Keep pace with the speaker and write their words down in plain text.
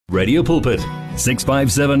Radio Pulpit,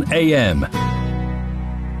 657 AM.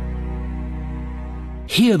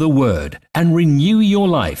 Hear the word and renew your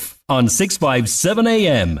life on 657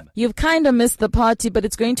 AM. You've kind of missed the party, but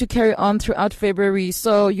it's going to carry on throughout February.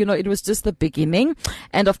 So, it was just the beginning.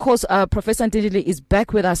 And of course, Professor Sandile is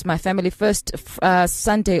back with us, my family. First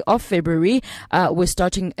Sunday of February. We're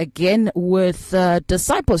starting again with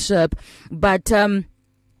discipleship. But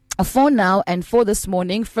for now and for this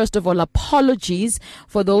morning, first of all, apologies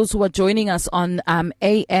for those who are joining us on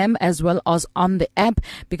AM as well as on the app,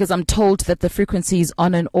 because I'm told that the frequency is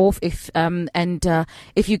on and off. If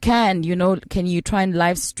you can you try and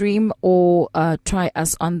live stream or try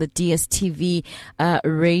us on the DSTV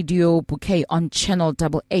radio bouquet on channel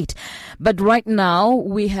 88. But right now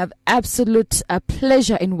we have absolute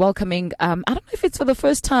pleasure in welcoming, I don't know if it's for the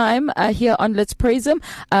first time here on Let's Praise Him,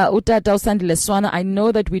 Pastor Sandile Sana. I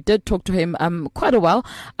know that we did talk to him quite a while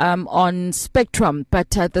on Spectrum, but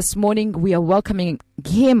this morning we are welcoming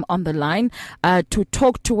him on the line to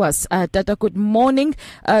talk to us. Dada, good morning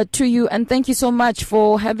to you, and thank you so much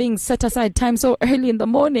for having set aside time so early in the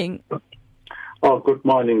morning. Oh, good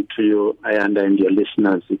morning to you, Ayanda, and your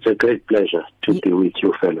listeners. It's a great pleasure to be with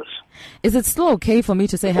you fellows. Is it still okay for me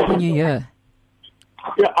to say Happy New Year?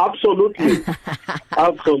 Yeah, absolutely.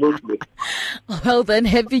 Absolutely. Well then,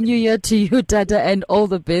 Happy New Year to you, Dada, and all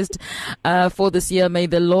the best for this year. May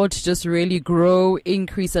the Lord just really grow,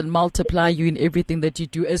 increase, and multiply you in everything that you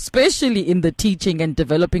do, especially in the teaching and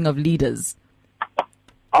developing of leaders.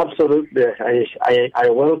 Absolutely. I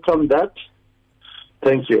welcome that.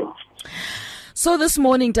 Thank you. So this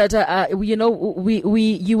morning, Dada,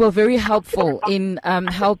 you were very helpful in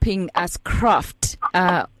helping us craft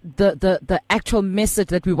the actual message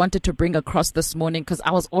that we wanted to bring across this morning, because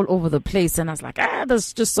I was all over the place and I was like,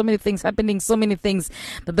 there's just so many things happening, so many things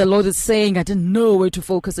that the Lord is saying. I didn't know where to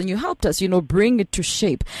focus, and you helped us, bring it to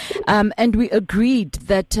shape. And we agreed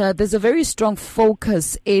that there's a very strong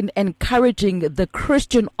focus in encouraging the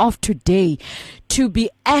Christian of today to be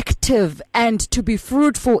active and to be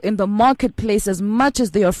fruitful in the marketplace as much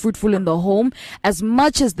as they are fruitful in the home, as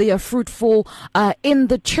much as they are fruitful in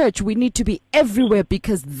the church. We need to be everywhere,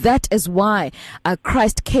 because that is why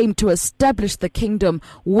Christ came to establish the kingdom,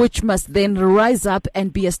 which must then rise up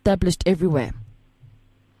and be established everywhere.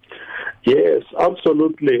 Yes,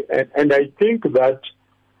 absolutely. And I think that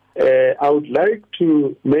I would like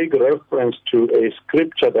to make reference to a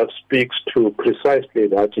scripture that speaks to precisely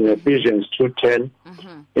that in Ephesians 2:10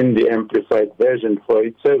 in the Amplified Version. For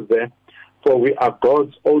it says there, "For we are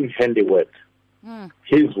God's own handiwork,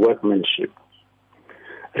 His workmanship,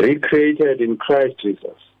 recreated in Christ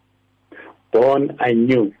Jesus, born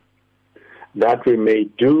anew, that we may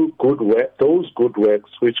do good work, those good works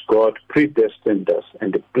which God predestined us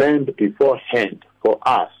and planned beforehand for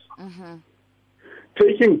us,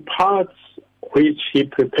 taking parts which He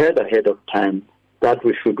prepared ahead of time, that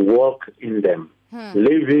we should walk in them,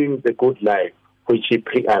 living the good life which He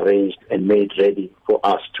prearranged and made ready for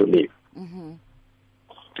us to live."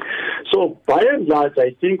 So by and large,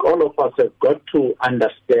 I think all of us have got to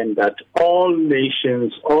understand that all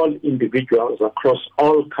nations, all individuals across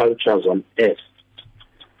all cultures on earth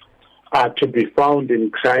are to be found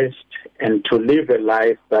in Christ and to live a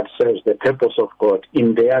life that serves the purpose of God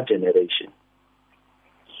in their generation.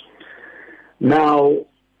 Now,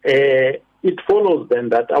 it follows then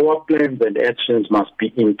that our plans and actions must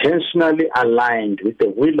be intentionally aligned with the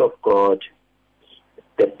will of God,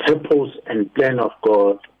 the purpose and plan of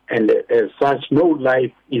God, and as such, no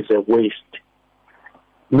life is a waste.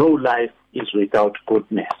 No life is without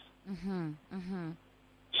goodness.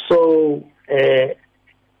 So,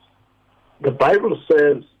 the Bible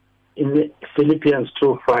says in Philippians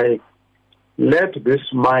 2:5, "Let this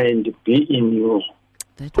mind be in you,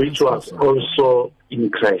 which was also in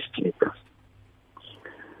Christ Jesus."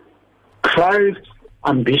 Christ's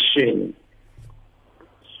ambition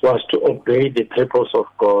was to obey the purpose of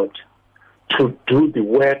God, to do the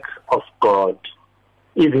work of God,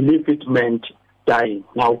 even if it meant dying.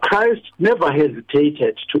 Now, Christ never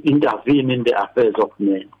hesitated to intervene in the affairs of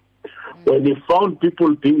men. When He found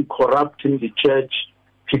people being corrupt in the church,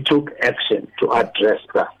 He took action to address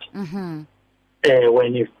that.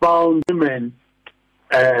 When He found women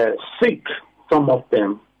sick, some of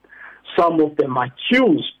them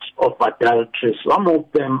accused of adultery, some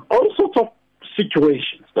of them, all sorts of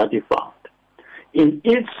situations that He found. In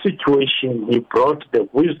each situation, He brought the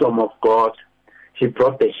wisdom of God. He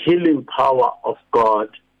brought the healing power of God.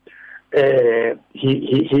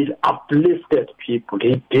 He uplifted people.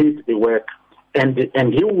 He did the work. And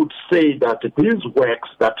He would say that these works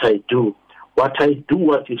that I do,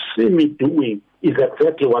 what you see me doing, is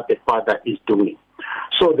exactly what the Father is doing.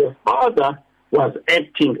 So the Father was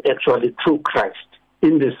acting actually through Christ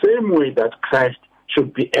in the same way that Christ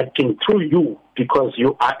should be acting through you, because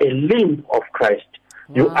you are a limb of Christ.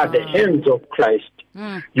 Wow. You are the hands of Christ.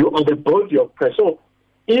 You are the body of Christ. So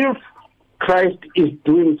if Christ is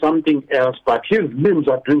doing something else, but his limbs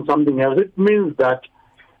are doing something else, it means that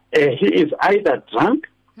he is either drunk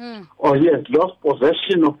or he has lost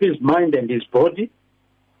possession of his mind and his body.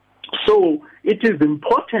 So it is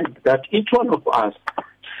important that each one of us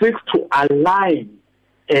seeks to align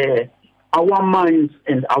our minds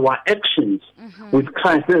and our actions with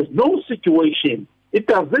Christ. There's no situation. It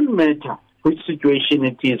doesn't matter which situation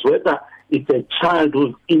it is, whether it's a child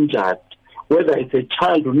who's injured, whether it's a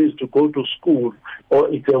child who needs to go to school, or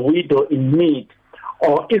it's a widow in need,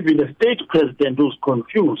 or even a state president who's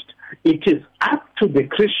confused. It is up to the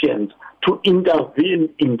Christians to intervene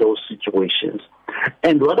in those situations.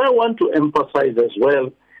 And what I want to emphasize as well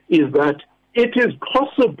is that it is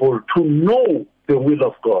possible to know the will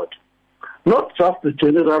of God. Not just the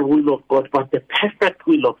general will of God, but the perfect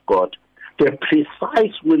will of God, the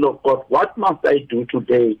precise will of God. What must I do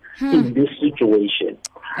today in this situation?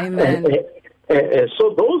 Amen.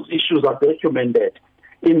 So those issues are documented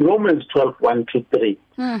in Romans 12, 1-3.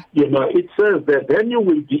 It says that then you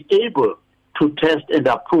will be able to test and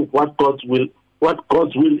approve what God's will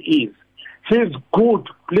is. His good,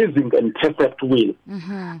 pleasing, and perfect will.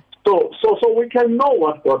 So we can know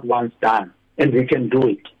what God wants done, and we can do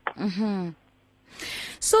it.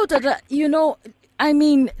 So, Dada,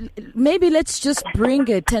 maybe let's just bring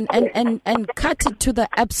it and cut it to the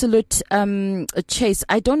absolute chase.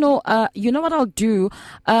 I don't know. You know what I'll do?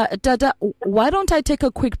 Dada, why don't I take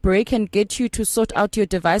a quick break and get you to sort out your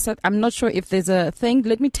device? I'm not sure if there's a thing.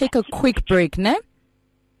 Let me take a quick break, ne?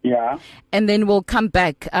 Yeah. And then we'll come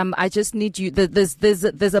back. I just need you.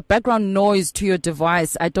 There's a background noise to your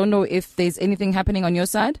device. I don't know if there's anything happening on your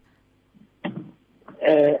side.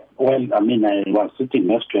 I was sitting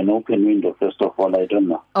next to an open window, first of all. I don't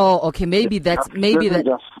know. Oh, okay. Maybe that.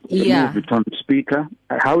 Just Yeah. move it on speaker.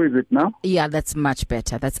 How is it now? Yeah, that's much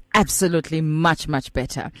better. That's absolutely much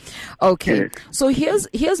better. Okay. So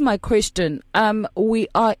here's my question. We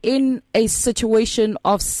are in a situation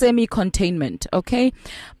of semi-containment, okay?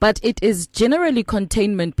 But it is generally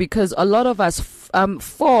containment because a lot of us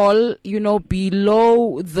fall,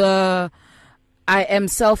 below the I am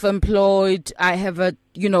self-employed, I have a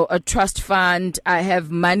trust fund, I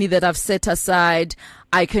have money that I've set aside,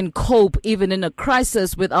 I can cope even in a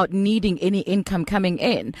crisis without needing any income coming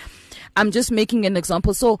in. I'm just making an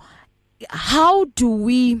example. So how do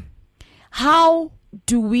we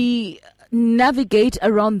navigate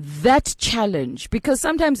around that challenge? Because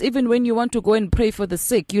sometimes even when you want to go and pray for the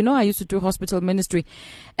sick, I used to do hospital ministry,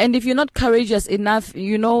 and if you're not courageous enough,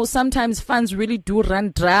 sometimes funds really do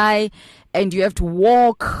run dry and you have to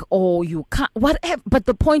walk or you can't, whatever. But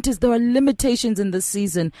the point is there are limitations in this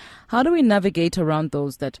season. How do we navigate around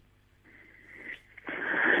those?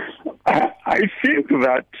 I think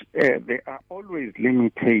that there are always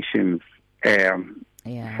limitations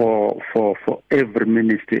for every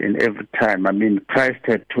ministry and every time. Christ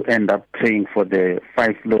had to end up praying for the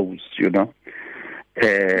 5 loaves,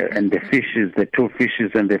 and the fishes, the 2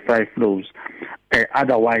 fishes and the 5 loaves.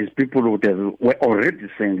 Otherwise, people were already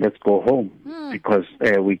saying, let's go home because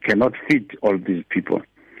we cannot feed all these people.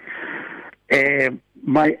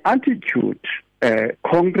 My attitude,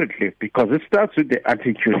 concretely, because it starts with the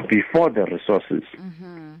attitude before the resources.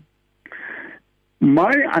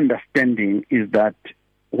 My understanding is that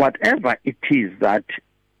whatever it is that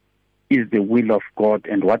is the will of God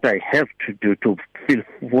and what I have to do to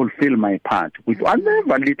fulfill my part, with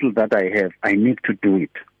whatever little that I have, I need to do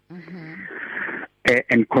it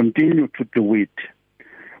and continue to do it.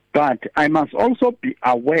 But I must also be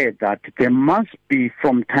aware that there must be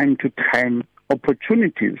from time to time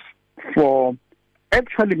opportunities for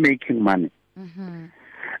actually making money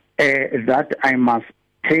that I must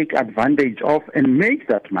take advantage of and make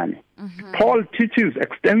that money. Paul teaches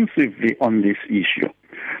extensively on this issue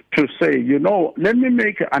to say, let me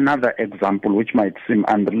make another example which might seem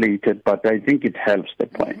unrelated, but I think it helps the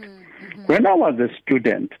point. When I was a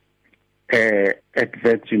student at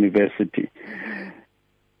Wits University,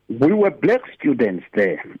 we were black students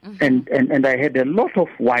there, and I had a lot of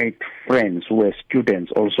white friends who were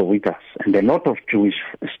students also with us, and a lot of Jewish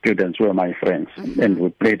students were my friends, and we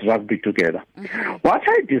played rugby together. What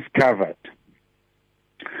I discovered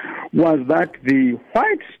was that the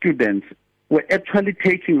white students were actually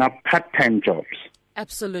taking up part-time jobs.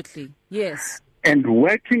 Absolutely, yes. And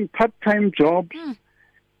working part-time jobs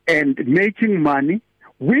and making money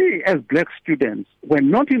we as black students were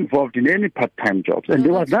not involved in any part-time jobs, and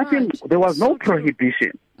there was nothing. Right. There was no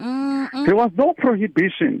prohibition. Mm-hmm. There was no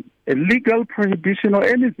prohibition, a legal prohibition or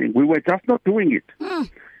anything. We were just not doing it.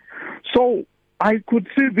 So I could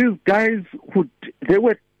see these guys they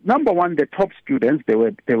were, number one, the top students. They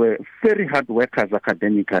were very hard workers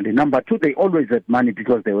academically. Number two, they always had money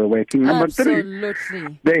because they were working. Number three,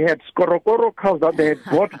 they had skorokoro cows that they had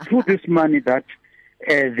bought through this money that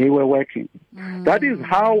they were working. That is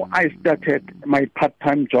how I started my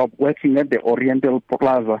part-time job, working at the Oriental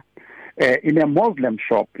Plaza in a Muslim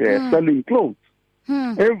shop, selling clothes.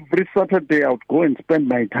 Every Saturday I would go and spend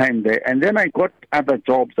my time there, and then I got other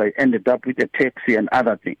jobs. I ended up with a taxi and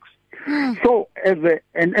other things. So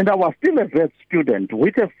and I was still a vet student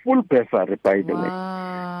with a full bursary, by the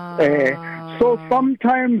way. So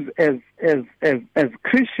sometimes as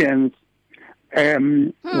Christians,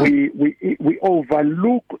 we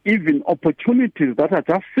overlook even opportunities that are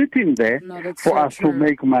just sitting there for us to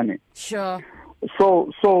make money. Sure.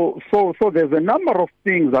 So there's a number of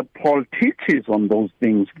things that Paul teaches on those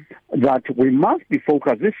things that we must be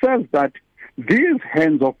focused. He says that these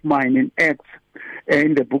hands of mine in Acts,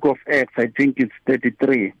 in the book of Acts, I think it's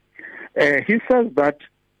 33, he says that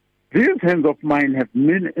these hands of mine have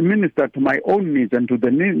ministered to my own needs and to the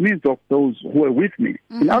needs of those who are with me.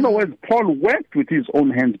 In other words, Paul worked with his own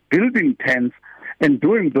hands, building tents and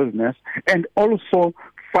doing business, and also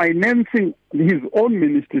financing his own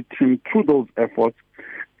ministry team through those efforts,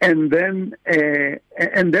 and then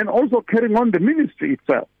also carrying on the ministry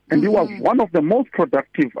itself. And he was one of the most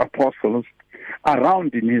productive apostles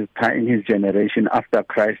around in his time, in his generation after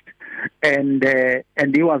Christ. And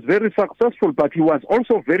he was very successful, but he was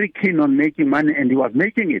also very keen on making money, and he was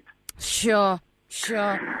making it. Sure.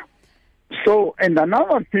 So, and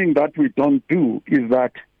another thing that we don't do is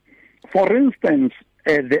that, for instance,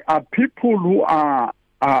 there are people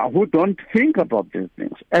who don't think about these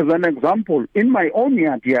things. As an example, in my own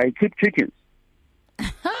yard here, I keep chickens.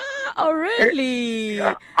 Oh, really?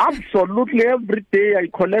 Absolutely. Every day I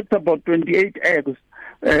collect about 28 eggs,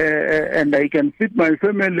 and I can feed my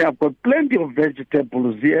family. I've got plenty of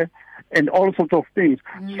vegetables here and all sorts of things.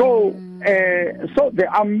 So there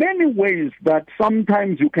are many ways that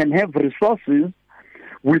sometimes you can have resources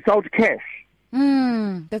without cash.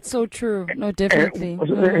 That's so true. No, definitely.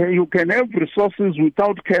 You can have resources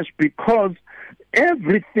without cash because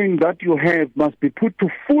everything that you have must be put to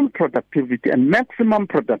full productivity and maximum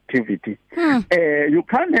productivity. You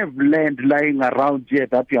can't have land lying around here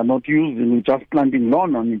that you are not using. You're just planting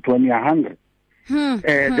lawn on it when you're hungry.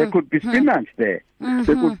 There could be spinach there.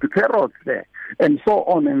 There could be carrots there, and so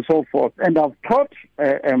on and so forth. And I've taught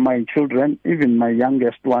my children, even my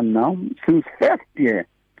youngest one now, since first year,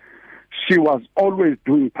 she was always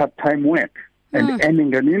doing part-time work and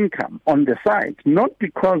earning an income on the side. Not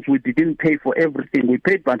because we didn't pay for everything we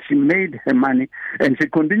paid, but she made her money, and she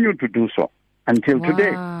continued to do so until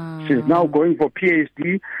today. She's now going for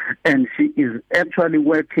PhD, and she is actually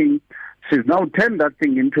working. She's now turned that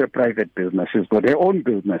thing into a private business. She's got her own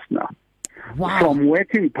business now from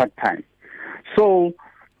working part-time. So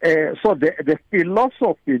the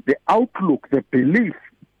philosophy, the outlook, the belief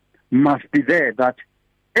must be there that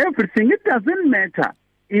everything, it doesn't matter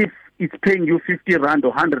if it's paying you 50 rand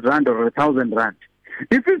or 100 rand or 1,000 rand.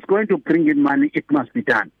 If it's going to bring in money, it must be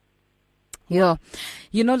done. Yeah.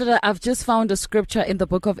 You know that I've just found a scripture in the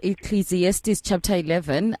book of Ecclesiastes chapter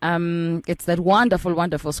 11. It's that wonderful,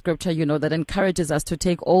 wonderful scripture, that encourages us to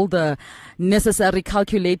take all the necessary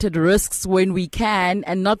calculated risks when we can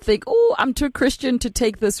and not think, oh, I'm too Christian to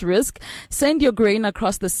take this risk. Send your grain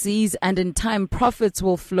across the seas and in time profits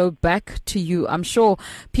will flow back to you. I'm sure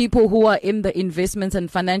people who are in the investments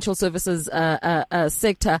and financial services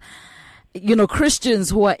sector, Christians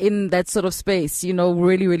who are in that sort of space,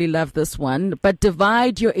 really, really love this one. But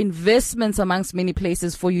divide your investments amongst many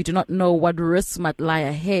places, for you do not know what risks might lie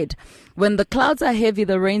ahead. When the clouds are heavy,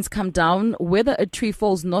 the rains come down. Whether a tree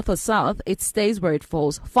falls north or south, it stays where it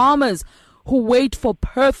falls. Farmers who wait for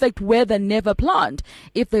perfect weather never plant.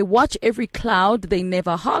 If they watch every cloud, they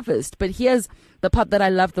never harvest. But here's the part that I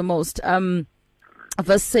love the most.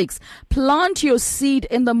 Verse 6, plant your seed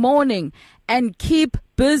in the morning and keep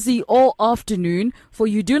busy all afternoon, for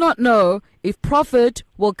you do not know if profit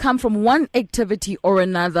will come from one activity or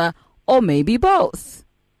another, or maybe both.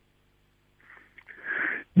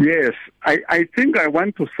 Yes, I think I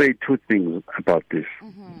want to say two things about this.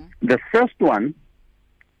 The first one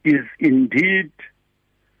is indeed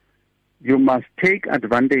you must take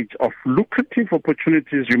advantage of lucrative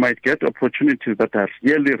opportunities. You might get opportunities that are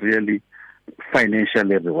really, really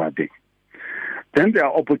financially rewarding. Then there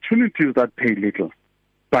are opportunities that pay little,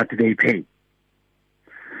 but they pay.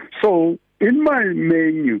 So in my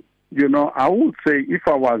menu, I would say if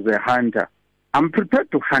I was a hunter, I'm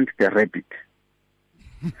prepared to hunt the rabbit.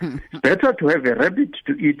 It's better to have a rabbit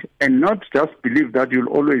to eat and not just believe that you'll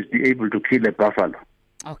always be able to kill a buffalo.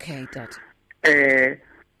 Okay, Dad.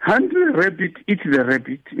 Hunt the rabbit, eat the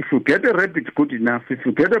rabbit. If you get a rabbit, good enough. If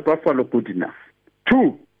you get a buffalo, good enough.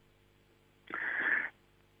 2,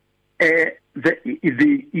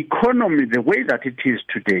 the economy, the way that it is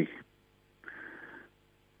today,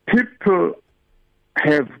 people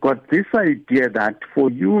have got this idea that for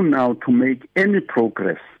you now to make any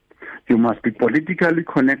progress, you must be politically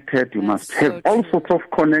connected, you must have all sorts of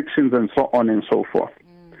connections and so on and so forth.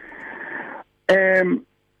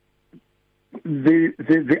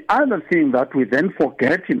 The other thing that we then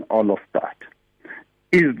forget in all of that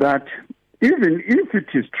is that even if it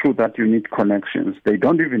is true that you need connections, they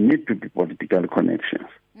don't even need to be political connections.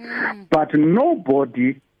 But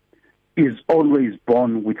nobody is always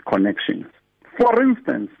born with connections. For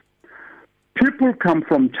instance, people come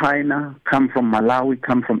from China, come from Malawi,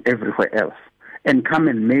 come from everywhere else, and come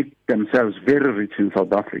and make themselves very rich in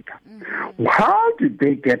South Africa. How did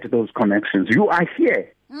they get those connections? You are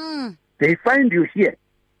here. They find you here.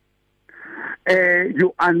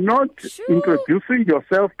 You are not introducing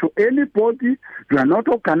yourself to anybody. You are not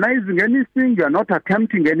organizing anything. You are not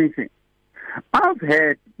attempting anything. I've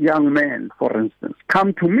had young men, for instance,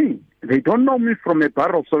 come to me. They don't know me from a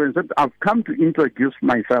bar of soap and said, I've come to introduce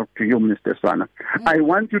myself to you, Mr. Sana. I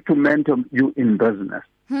want you to mentor you in business.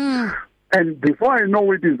 And before I know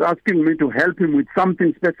it, he's asking me to help him with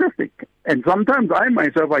something specific. And sometimes I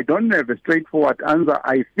myself, I don't have a straightforward answer.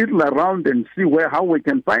 I fiddle around and see how we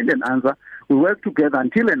can find an answer. We work together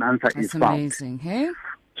until an answer is found. That's amazing, hey?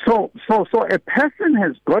 So a person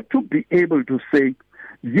has got to be able to say,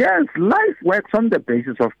 yes, life works on the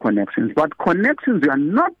basis of connections, but connections, you are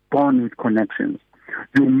not born with connections.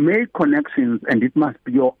 You make connections, and it must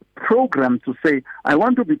be your program to say, I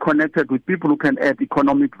want to be connected with people who can add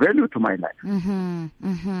economic value to my life.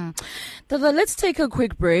 Dada, let's take a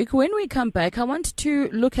quick break. When we come back, I want to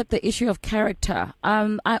look at the issue of character.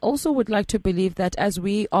 I also would like to believe that as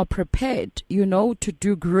we are prepared, to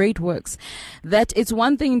do great works, that it's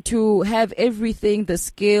one thing to have everything, the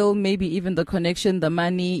skill, maybe even the connection, the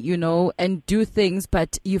money, and do things,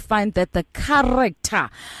 but you find that the character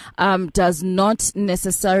does not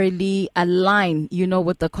necessarily align,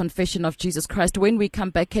 with the confession of Jesus Christ. When we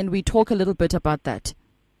come back, can we talk a little bit about that?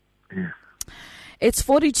 Yeah. It's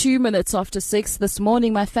 42 minutes after 6 this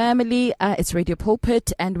morning, my family. It's Radio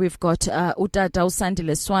Pulpit, and we've got Pastor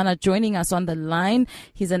Sandile Sana joining us on the line.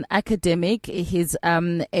 He's an academic. He's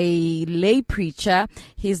a lay preacher.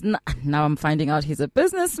 Now I'm finding out he's a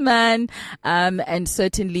businessman, and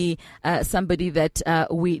certainly somebody that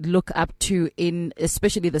we look up to in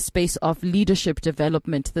especially the space of leadership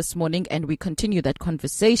development this morning, and we continue that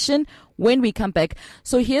conversation when we come back.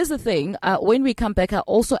 So here's the thing. When we come back, I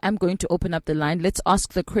also am going to open up the line. Let's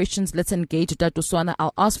ask the questions. Let's engage Pastor Sana.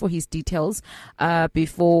 I'll ask for his details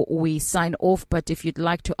before we sign off. But if you'd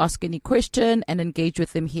like to ask any question and engage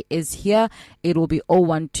with him, he is here. It will be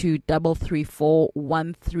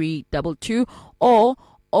 012-334-1322 or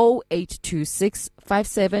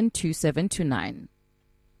 0826-572729.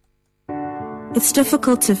 It's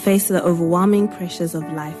difficult to face the overwhelming pressures of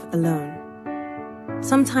life alone.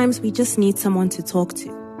 Sometimes we just need someone to talk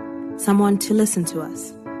to, someone to listen to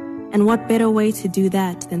us. And what better way to do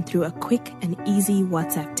that than through a quick and easy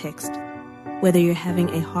WhatsApp text? Whether you're having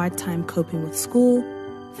a hard time coping with school,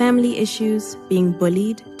 family issues, being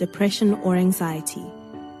bullied, depression, or anxiety,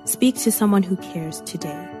 speak to someone who cares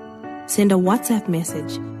today. Send a WhatsApp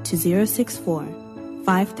message to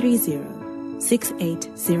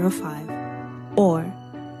 064-530-6805 or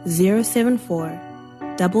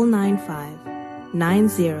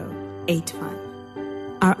 074-995-9085.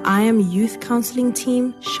 Our I Am Youth Counseling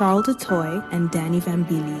team, Charles DeToy and Danny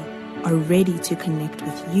Vambili, are ready to connect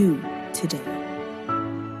with you today.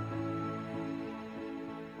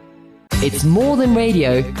 It's more than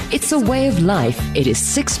radio. It's a way of life. It is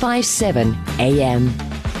 657 AM.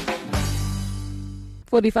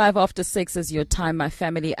 45 after 6 is your time, my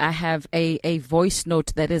family. I have a voice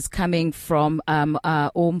note that is coming from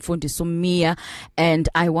Mfundisi Mia, and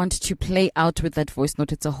I want to play out with that voice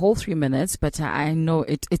note. It's a whole 3 minutes, but I know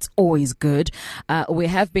it's always good. We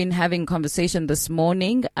have been having conversation this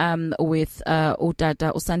morning with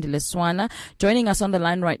Pastor Sandile Sana joining us on the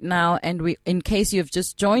line right now. And we, in case you've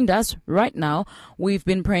just joined us right now, we've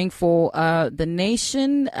been praying for the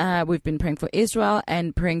nation. We've been praying for Israel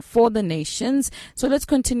and praying for the nations. So let's let's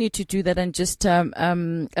continue to do that and just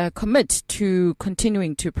commit to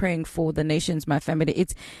continuing to praying for the nations, my family.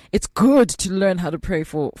 It's good to learn how to pray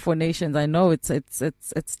for nations. I know it's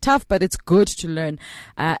tough, but it's good to learn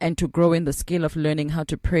and to grow in the skill of learning how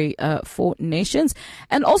to pray for nations.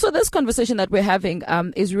 And also, this conversation that we're having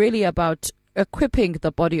is really about equipping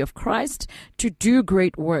the body of Christ to do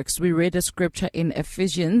great works. We read a scripture in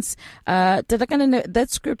Ephesians. That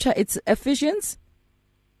scripture, it's Ephesians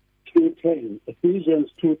 2:10. Ephesians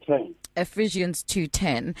 2:10. Ephesians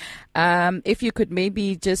 2:10. If you could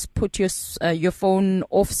maybe just put your phone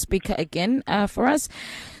off speaker again for us.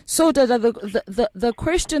 So the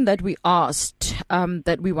question that we asked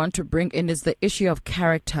that we want to bring in is the issue of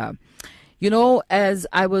character. You know, as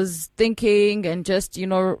I was thinking and just,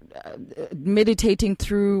 meditating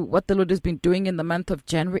through what the Lord has been doing in the month of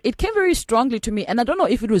January, it came very strongly to me. And I don't know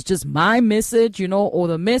if it was just my message, or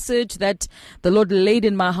the message that the Lord laid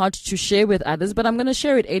in my heart to share with others, but I'm going to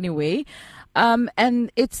share it anyway.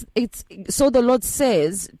 And it's so the Lord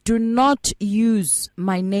says, do not use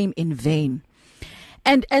my name in vain.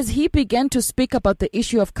 And as he began to speak about the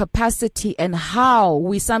issue of capacity and how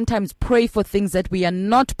we sometimes pray for things that we are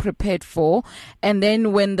not prepared for, and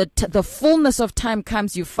then when the fullness of time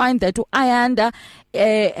comes, you find that Ayanda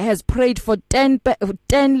has prayed for 10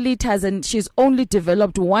 liters and she's only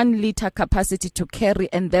developed 1 liter capacity to carry,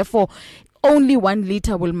 and therefore only 1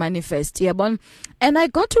 liter will manifest. And I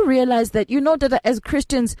got to realize that, that as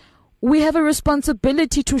Christians, we have a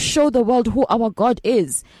responsibility to show the world who our God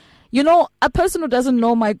is. A person who doesn't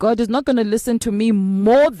know my God is not going to listen to me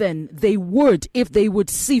more than they would if they would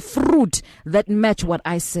see fruit that match what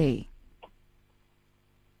I say.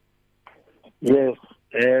 Yes.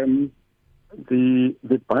 The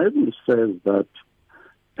Bible says that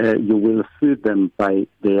you will see them by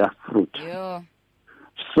their fruit. Yeah.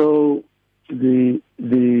 So the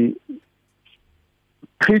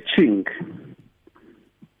preaching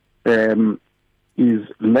is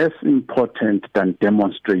less important than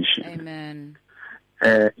demonstration. Amen.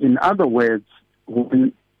 In other words,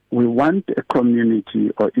 we want a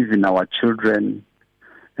community or even our children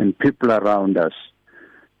and people around us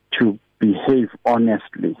to behave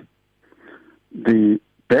honestly. The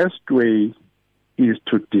best way is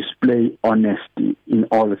to display honesty in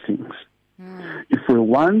all things. If we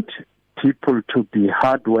want people to be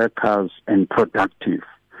hard workers and productive,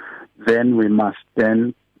 then we must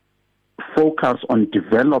then focus on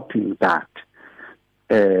developing that,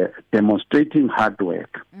 demonstrating hard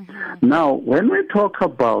work. Now, when we talk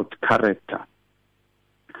about character,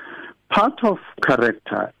 part of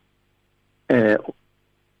character is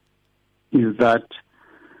that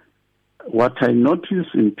what I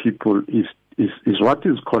notice in people is what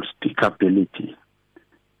is called stickability,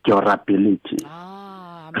 durability,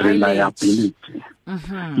 reliability.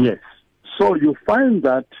 Yes. So you find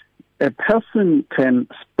that a person can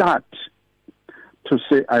start to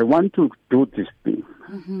say, I want to do this thing.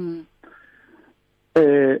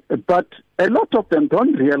 But a lot of them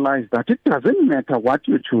don't realize that it doesn't matter what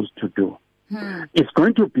you choose to do. It's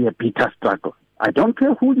going to be a bitter struggle. I don't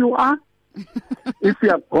care who you are. If you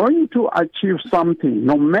are going to achieve something,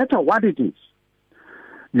 no matter what it is,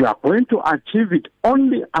 you are going to achieve it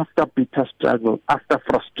only after bitter struggle, after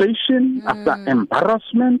frustration, after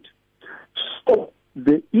embarrassment. So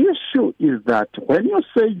the issue is that when you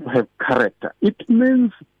say you have character, it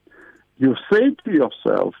means you say to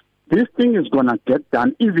yourself, this thing is going to get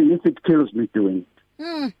done even if it kills me doing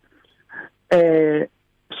it.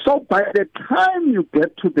 So by the time you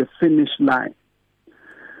get to the finish line,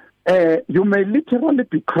 you may literally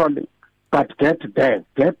be crawling, but get there,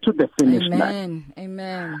 get to the finish line.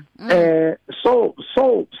 Amen. So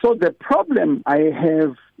the problem I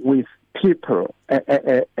have with people,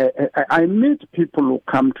 I meet people who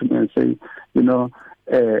come to me and say,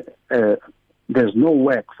 there's no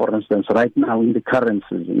work, for instance, right now in the current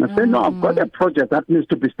season. I say, no, I've got a project that needs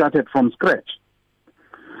to be started from scratch.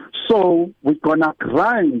 So we're going to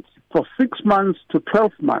grind for 6 months to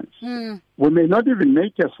 12 months. We may not even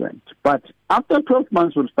make a cent, but after 12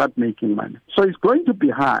 months, we'll start making money. So it's going to be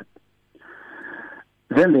hard.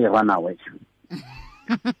 Then they run away.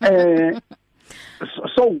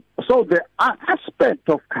 So the aspect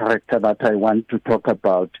of character that I want to talk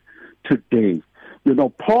about today,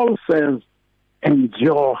 Paul says,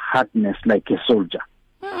 endure hardness like a soldier.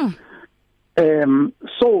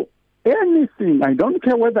 So anything, I don't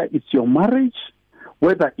care whether it's your marriage,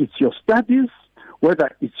 whether it's your studies,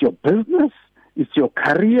 whether it's your business, it's your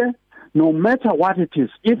career, no matter what it is,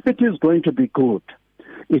 if it is going to be good,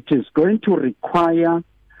 it is going to require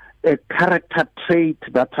a character trait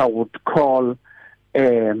that I would call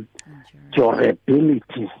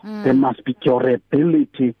durability. There must be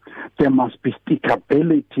durability. There must be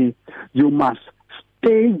stickability. You must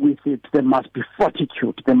stay with it. There must be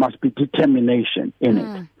fortitude. There must be determination in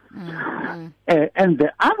it. And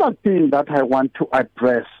the other thing that I want to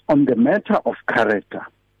address on the matter of character,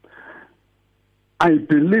 I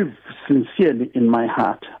believe sincerely in my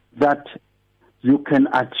heart that you can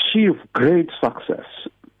achieve great success,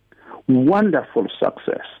 wonderful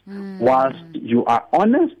success, whilst you are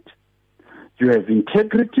honest, you have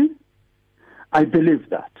integrity. I believe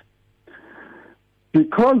that.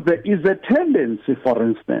 Because there is a tendency, for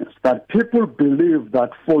instance, that people believe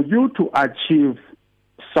that for you to achieve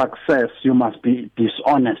success, you must be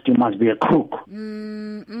dishonest, you must be a crook.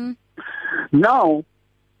 Now,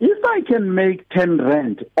 if I can make 10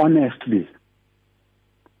 rand honestly,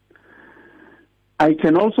 I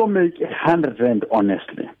can also make 100 rand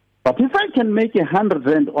honestly. But if I can make 100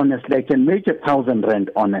 rand honestly, I can make 1,000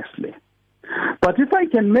 rand honestly. But if I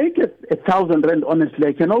can make 1,000 rand honestly,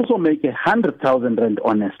 I can also make 100,000 rand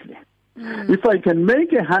honestly. If I can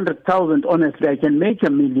make 100,000 honestly, I can make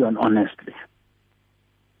 1,000,000 honestly.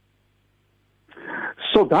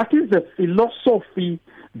 So that is the philosophy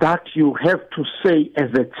that you have to say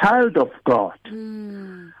as a child of God.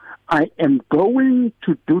 I am going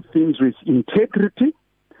to do things with integrity.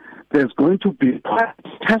 There's going to be quite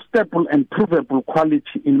testable and provable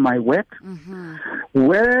quality in my work.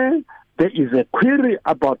 Where there is a query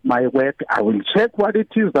about my work, I will check what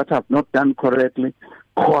it is that I've not done correctly,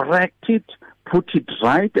 correct it, put it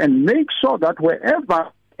right, and make sure that wherever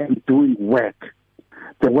I'm doing work,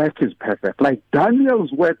 the work is perfect. Like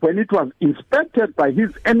Daniel's work, when it was inspected by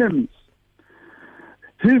his enemies,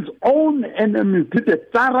 his own enemies did a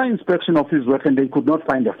thorough inspection of his work and they could not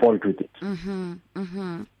find a fault with it.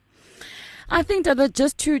 I think that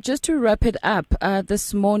just to wrap it up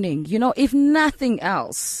this morning, if nothing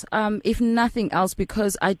else,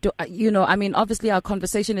 because obviously our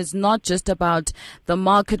conversation is not just about the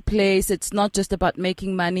marketplace. It's not just about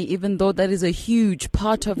making money, even though that is a huge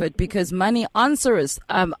part of it, because money answereth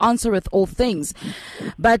all things.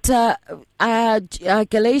 But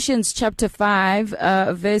Galatians chapter 5,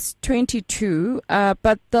 verse 22,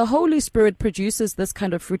 but the Holy Spirit produces this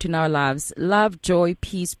kind of fruit in our lives: love, joy,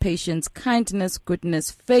 peace, patience, kindness, goodness,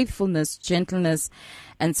 faithfulness, gentleness,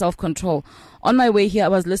 and self-control. On my way here, I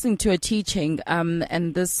was listening to a teaching,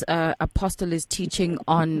 and this apostle is teaching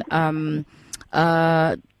on,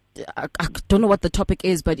 I don't know what the topic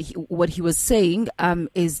is, but what he was saying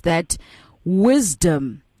is that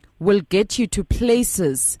wisdom will get you to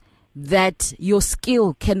places that your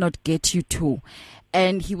skill cannot get you to.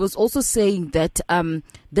 And he was also saying that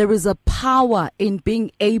there is a power in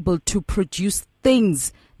being able to produce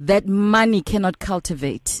things that money cannot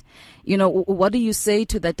cultivate. What do you say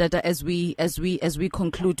to that, Dada, as we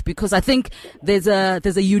conclude? Because I think there's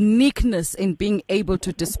a uniqueness in being able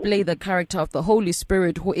to display the character of the Holy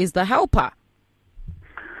Spirit, who is the helper.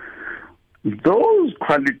 Those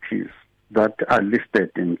qualities that are listed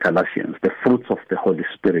in Galatians, the fruits of the Holy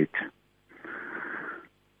Spirit,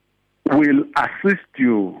 will assist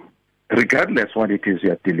you regardless what it is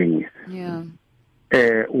you're dealing with. Yeah.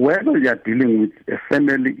 Whether you're dealing with a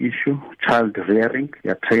family issue, child rearing,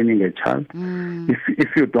 you're training a child,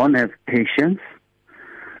 if you don't have patience,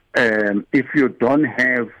 if you don't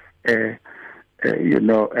have,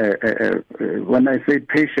 when I say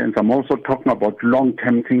patience, I'm also talking about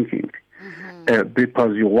long-term thinking.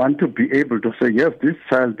 Because you want to be able to say, yes, this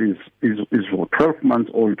child is 12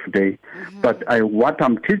 months old today, but what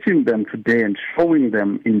I'm teaching them today and showing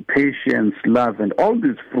them in patience, love, and all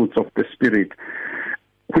these fruits of the Spirit,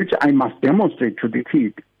 which I must demonstrate to the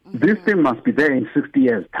kid, this thing must be there in 60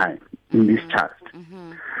 years' time in this child.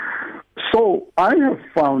 So I have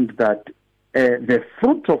found that the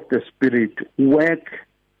fruit of the Spirit work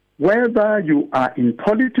whether you are in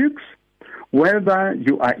politics, whether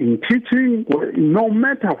you are in teaching, no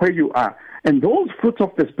matter where you are. And those fruits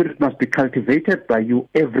of the Spirit must be cultivated by you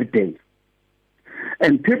every day.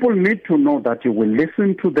 And people need to know that you will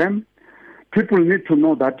listen to them. People need to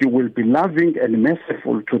know that you will be loving and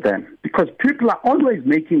merciful to them. Because people are always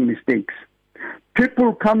making mistakes.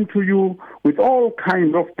 People come to you with all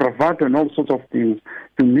kinds of bravado and all sorts of things.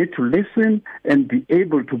 You need to listen and be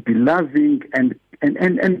able to be loving and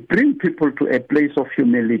bring people to a place of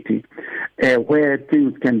humility where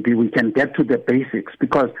things can be, we can get to the basics.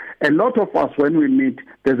 Because a lot of us, when we meet,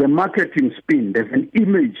 there's a marketing spin, there's an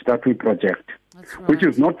image that we project, right, which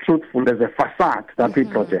is not truthful. There's a facade that we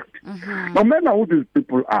project, no matter who these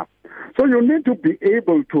people are. So you need to be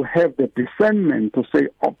able to have the discernment to say,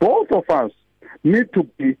 both of us need to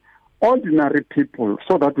be ordinary people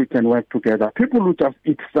so that we can work together. People who just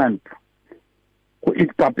eat sand, who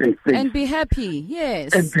eat cup and fish. And be happy,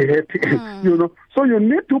 yes. And be happy, you know. So you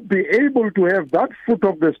need to be able to have that fruit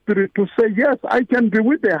of the Spirit to say, yes, I can be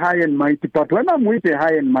with the high and mighty, but when I'm with the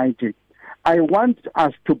high and mighty, I want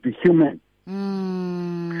us to be human.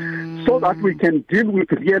 So that we can deal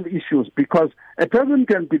with real issues, because a person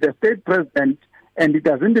can be the state president and he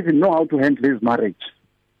doesn't even know how to handle his marriage.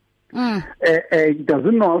 He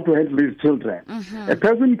doesn't know how to handle his children. A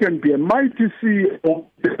person can be a mighty CEO,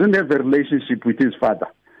 doesn't have a relationship with his father,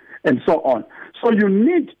 and so on. So you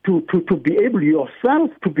need to be able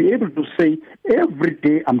yourself to be able to say, every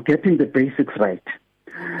day I'm getting the basics right.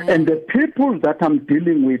 And the people that I'm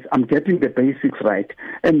dealing with, I'm getting the basics right.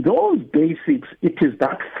 And those basics, it is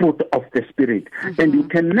that fruit of the Spirit. And you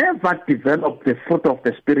can never develop the fruit of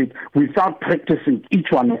the Spirit without practicing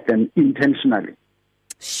each one of them intentionally.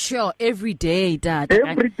 Sure, every day, Dad.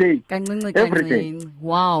 Every day. Every day.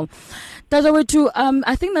 Wow. Dadawethu,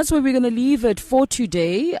 I think that's where we're going to leave it for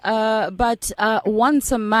today. But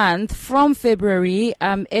once a month from February,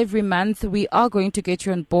 every month, we are going to get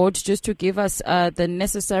you on board just to give us the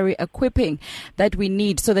necessary equipping that we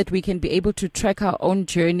need so that we can be able to track our own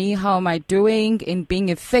journey. How am I doing in being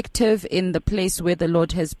effective in the place where the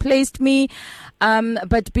Lord has placed me?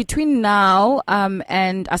 But between now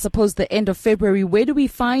and I suppose the end of February, where do we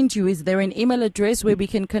find you? Is there an email address where we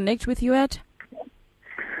can connect with you at?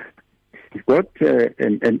 You've got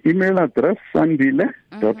an email address,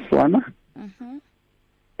 sandile.sana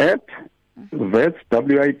at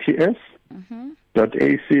wits.ac.za,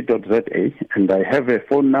 and I have a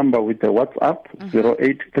phone number with a WhatsApp,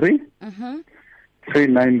 083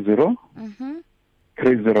 390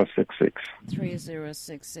 3066.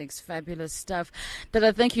 3066. Fabulous stuff.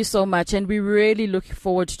 Dada, thank you so much, and we really look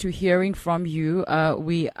forward to hearing from you.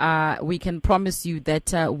 We can promise you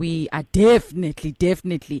that we are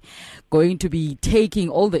definitely going to be taking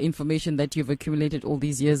all the information that you've accumulated all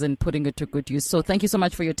these years and putting it to good use. So thank you so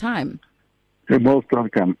much for your time. You're most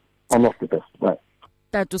welcome. All of the best. Bye.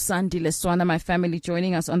 Pastor Sandile Sana, my family,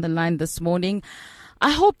 joining us on the line this morning. I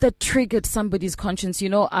hope that triggered somebody's conscience. You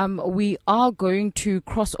know, we are going to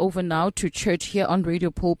cross over now to church here on Radio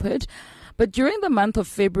Pulpit. But during the month of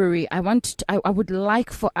February, I would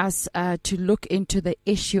like for us to look into the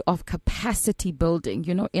issue of capacity building.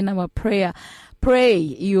 You know, in our pray,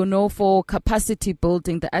 you know, for capacity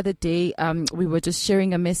building. The other day, we were just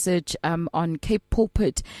sharing a message on Cape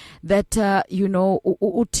Pulpit that, you know,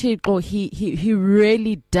 uThixo, he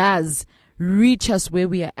really does reach us where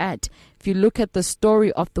we are at. If you look at the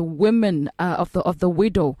story of the women, of the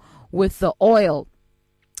widow with the oil,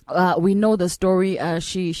 we know the story.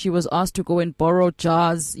 She was asked to go and borrow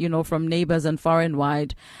jars, you know, from neighbors and far and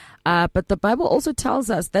wide. But the Bible also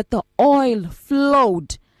tells us that the oil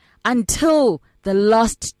flowed until the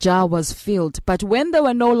last jar was filled. But when there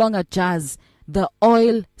were no longer jars, the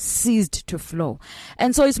oil ceased to flow.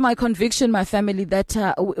 And so it's my conviction, my family, that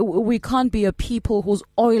we can't be a people whose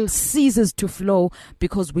oil ceases to flow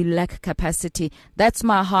because we lack capacity. That's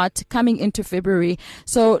my heart coming into February.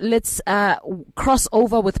 So let's cross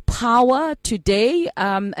over with power today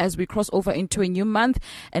as we cross over into a new month.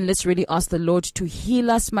 And let's really ask the Lord to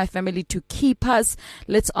heal us, my family, to keep us.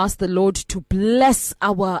 Let's ask the Lord to bless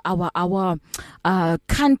our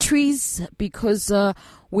countries, because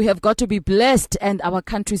we have got to be blessed, and our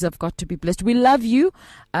countries have got to be blessed. We love you.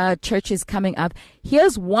 Church is coming up.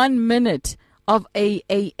 Here's 1 minute of a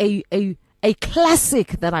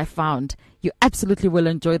classic that I found. You absolutely will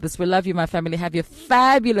enjoy this. We love you, my family. Have your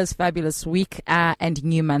fabulous week and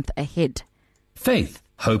new month ahead. Faith,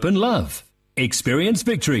 hope and love. Experience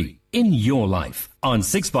victory in your life on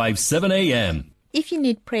 657 AM. If you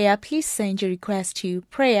need prayer, please send your request to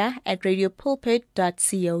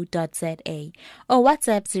prayer@radiopulpit.co.za or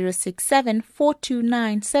WhatsApp 067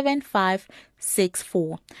 429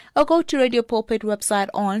 7564, or go to Radio Pulpit website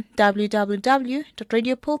on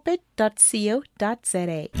www.radiopulpit.co.za.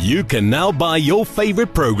 You can now buy your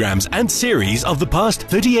favorite programs and series of the past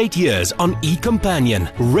 38 years on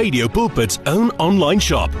eCompanion, Radio Pulpit's own online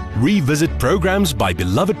shop. Revisit programs by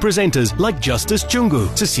beloved presenters like Justice Chungu,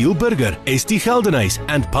 Cecile Burger, Esti Geldenhuys,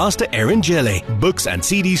 and Pastor Aaron Jelle. Books and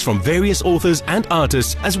CDs from various authors and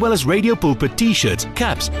artists, as well as Radio Pulpit t-shirts,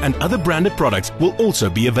 caps, and other branded products will also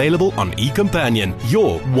be available on eCompanion,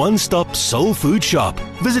 your one-stop soul food shop.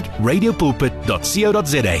 Visit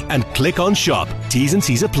radiopulpit.co.za and click on shop. T's and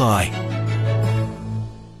C's apply.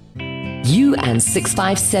 You and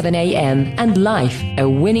 657 AM and life, a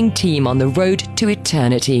winning team on the road to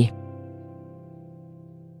eternity.